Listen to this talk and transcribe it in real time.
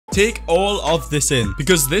Take all of this in,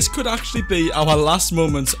 because this could actually be our last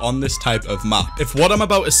moments on this type of map. If what I'm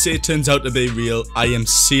about to say turns out to be real, I am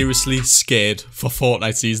seriously scared for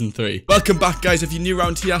Fortnite Season 3. Welcome back, guys. If you're new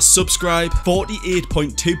around here, subscribe.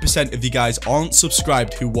 48.2% of you guys aren't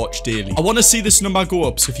subscribed who watch daily. I want to see this number go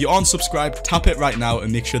up, so if you aren't subscribed, tap it right now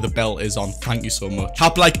and make sure the bell is on. Thank you so much.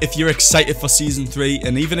 Tap like if you're excited for Season 3,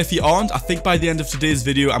 and even if you aren't, I think by the end of today's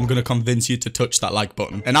video, I'm going to convince you to touch that like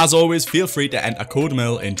button. And as always, feel free to enter code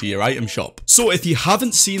Merl into your item shop. So if you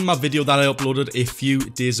haven't seen my video that I uploaded a few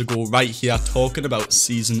days ago right here talking about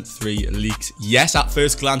Season 3 leaks, yes, at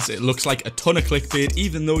first glance, it looks like a ton of clickbait,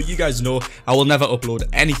 even though you guys know I will never upload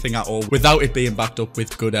anything at all without it being backed up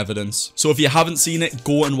with good evidence. So if you haven't seen it,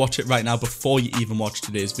 go and watch it right now before you even watch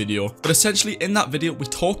today's video. But essentially in that video, we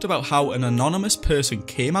talked about how an anonymous person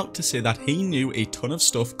came out to say that he knew a ton of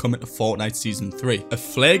stuff coming to Fortnite Season 3. A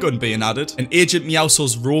flare gun being added, an Agent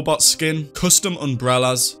Meowscles robot skin, custom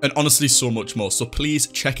umbrellas, and honestly so much more, so please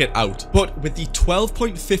check it out. But with the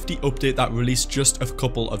 12.50 update that released just a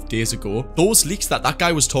couple of days ago, those leaks that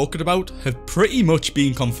guy was talking about have pretty much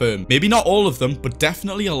been confirmed. Maybe not all of them, but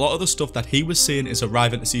definitely a lot of the stuff that he was saying is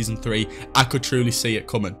arriving to Season 3, I could truly see it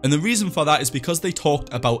coming. And the reason for that is because they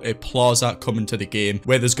talked about a plaza coming to the game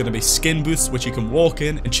where there's going to be skin booths which you can walk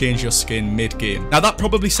in and change your skin mid-game. Now that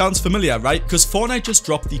probably sounds familiar, right? Because Fortnite just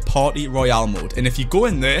dropped the Party Royale mode, and if you go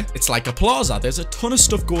in there, it's like a plaza. There's a ton of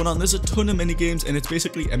stuff going on, there's a ton of mini games, and it's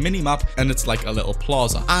basically a mini map, and it's like a little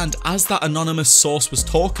plaza. And as that anonymous source was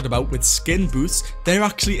talking about with skin booths, they're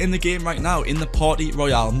actually in the game right now in the Party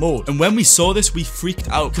Royale mode. And when we saw this, we freaked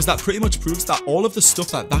out, because that pretty much proves that all of the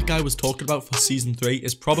stuff that guy was talking about for Season 3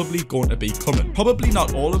 is probably going to be coming. Probably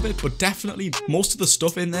not all of it, but definitely most of the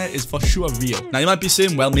stuff in there is for sure real. Now you might be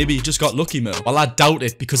saying, well, maybe he just got lucky, Merl. Well, I doubt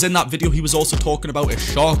it, because in that video he was also talking about a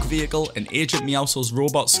shark vehicle, an Agent Meowscles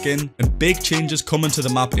robot skin, and big changes coming to the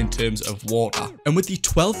map in terms of water. And with the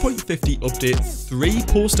 12.50 update, 3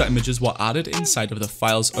 poster images were added inside of the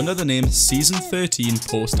files under the name Season 13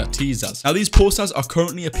 poster teasers. Now these posters are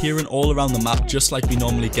currently appearing all around the map, just like we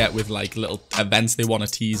normally get with like little events they want to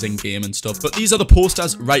tease in game and stuff. But these are the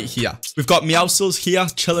posters right here. We've got Meowscles here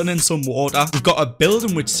chilling in some water. We've got a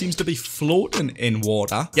building which seems to be floating in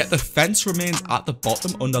water, yet the fence remains at the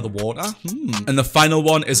bottom under the water. And the final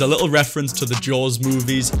one is a little reference to the Jaws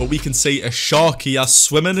movies, but we can see a shark here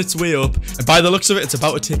swimming its way up, and by the looks of it, it's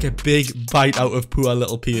about to take a big bite out of poor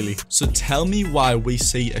little Peely. So tell me why we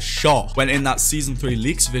see a shark when in that Season 3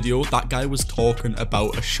 leaks video, that guy was talking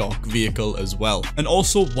about a shark vehicle as well. And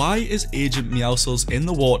also, why is Agent Meowscles in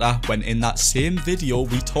the water when in that same video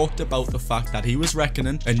we talked about the fact that he was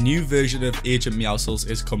reckoning a new version of Agent Meowscles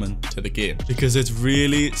is coming to the game? Because it's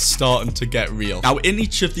really starting to get real. Now in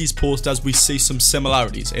each of these posters we see some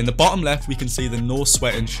similarities. In the bottom left we can see the no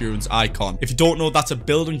sweat insurance icon. If you don't know, that's a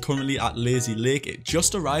building currently at Lazy Lake. It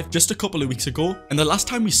just arrived just a couple of weeks ago, and the last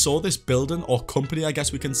time we saw this building or company, I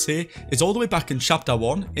guess we can say, is all the way back in Chapter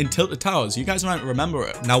 1 in Tilted Towers. You guys might remember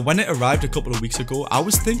it. Now when it arrived a couple of weeks ago, I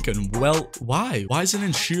was thinking, well, why is an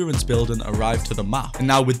insurance building arrived to the map? And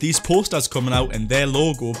now with these posters coming out and their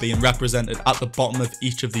logo being represented at the bottom of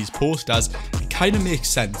each of these posters, it kind of makes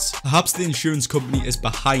sense. Perhaps the insurance company is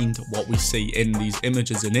behind what we see in these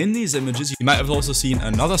images, and in these images you might have also seen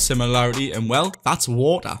another similarity, and well, that's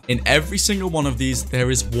water. In every single one of these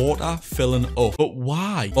there is water filling up. But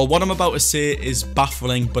why? Well, what I'm about to say is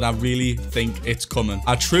baffling, but I really think it's coming.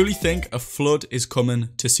 I truly think a flood is coming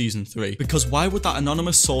to Season 3, because why would that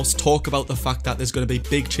anonymous source talk about the fact that there's going to be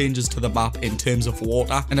big changes to the map in terms of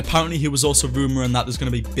water? And apparently he was also rumoring that there's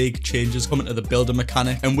going to be big changes coming to the builder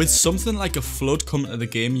mechanic, and with something like a flood coming to the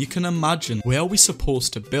game, you can imagine, where are we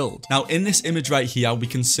supposed to build? Now in this image right here we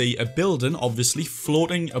can see a building obviously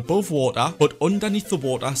floating above water, but underneath the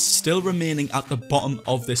water, still remaining at the bottom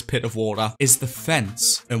of this pit of water, is the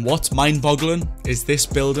fence. And what's mind-boggling is this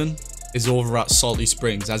building is over at Salty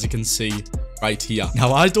Springs, as you can see right here.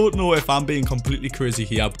 Now, I don't know if I'm being completely crazy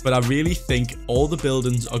here, but I really think all the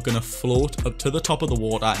buildings are going to float up to the top of the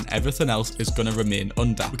water and everything else is going to remain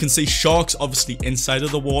under. We can see sharks obviously inside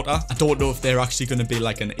of the water. I don't know if they're actually going to be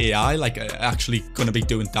like an AI, like actually going to be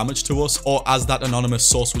doing damage to us, or as that anonymous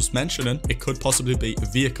source was mentioning, it could possibly be a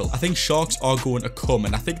vehicle. I think sharks are going to come,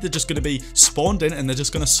 and I think they're just going to be spawned in and they're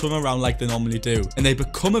just going to swim around like they normally do. And they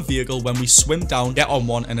become a vehicle when we swim down, get on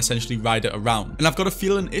one, and essentially ride it around. And I've got a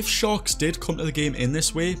feeling if sharks did come come to the game in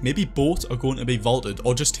this way, maybe both are going to be vaulted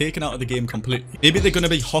or just taken out of the game completely. Maybe they're going to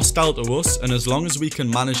be hostile to us, and as long as we can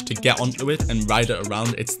manage to get onto it and ride it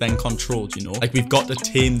around, it's then controlled, you know? Like, we've got to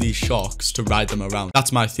tame these sharks to ride them around.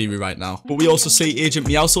 That's my theory right now. But we also see Agent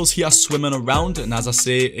Meowscles here swimming around, and as I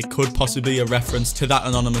say, it could possibly be a reference to that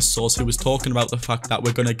anonymous source who was talking about the fact that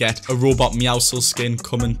we're going to get a robot Meowscles skin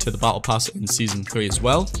coming to the battle pass in season 3 as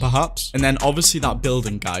well, perhaps. And then obviously that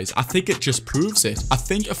building, guys, I think it just proves it. I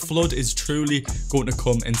think a flood is truly going to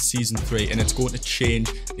come in season 3, and it's going to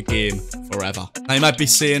change the game forever. Now you might be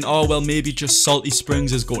saying, oh well, maybe just Salty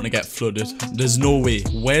Springs is going to get flooded. There's no way.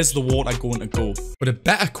 Where's the water going to go? But a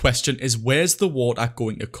better question is, where's the water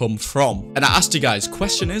going to come from? And I asked you guys,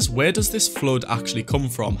 question is, where does this flood actually come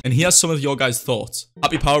from? And here's some of your guys' thoughts.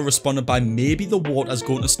 Happy Power responded by, maybe the water's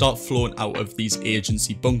going to start flowing out of these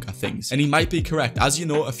agency bunker things. And he might be correct. As you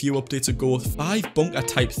know, a few updates ago, 5 bunker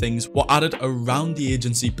type things were added around the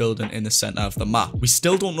agency building in the center of the map. We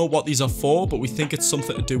still don't know what these are for, but we think it's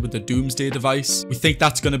something to do with the Doomsday device. We think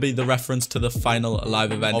that's going to be the reference to the final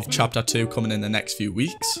live event of chapter 2 coming in the next few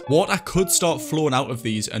weeks. Water could start flowing out of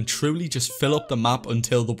these and truly just fill up the map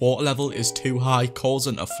until the water level is too high,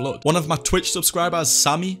 causing a flood. One of my Twitch subscribers,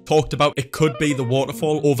 Sammy, talked about it could be the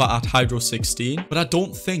waterfall over at Hydro 16, but I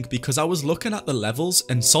don't think, because I was looking at the levels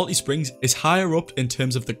and Salty Springs is higher up in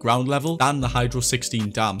terms of the ground level than the Hydro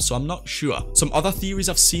 16 dam, so I'm not sure. Some other theories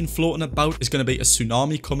I've seen floating about is going to be a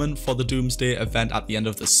tsunami coming for the Doomsday event at the end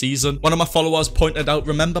of the season. One of my followers pointed out,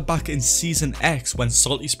 remember back in Season X when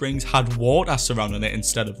Salty Springs had water surrounding it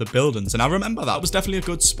instead of the buildings, and I remember that was definitely a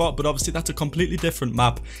good spot, but obviously that's a completely different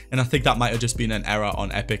map, and I think that might have just been an error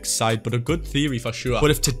on Epic's side, but a good theory for sure.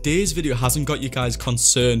 But if today's video hasn't got you guys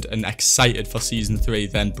concerned and excited for season 3,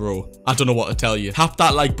 then bro, I don't know what to tell you. Tap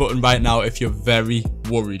that like button right now if you're very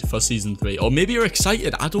worried for season 3, or maybe you're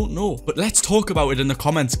excited, I don't know. But let's talk about it in the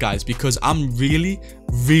comments, guys, because I'm really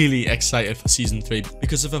excited for season 3,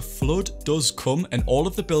 because if a flood does come and all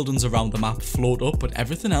of the buildings around the map float up but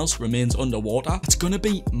everything else remains underwater, it's gonna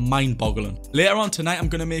be mind-boggling. Later on tonight, I'm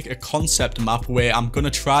gonna make a concept map where I'm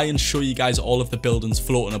gonna try and show you guys all of the buildings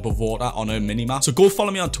floating above water on a mini-map, so go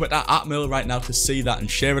follow me on Twitter at Merl right now to see that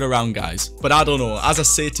and share it around, guys. But I don't know, as I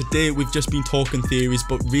say, today we've just been talking theories,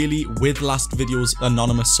 but really with last video's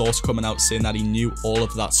anonymous source coming out saying that he knew all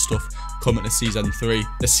of that stuff coming to season 3,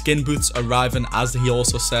 the skin boots arriving as he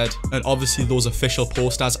also said, and obviously those official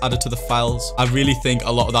posters added to the files, I really think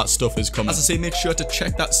a lot of that stuff is coming. As I say, make sure to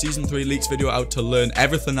check that season 3 leaks video out to learn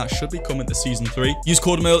everything that should be coming to season 3. Use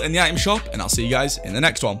code Merl in the item shop, and I'll see you guys in the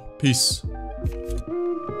next one. Peace.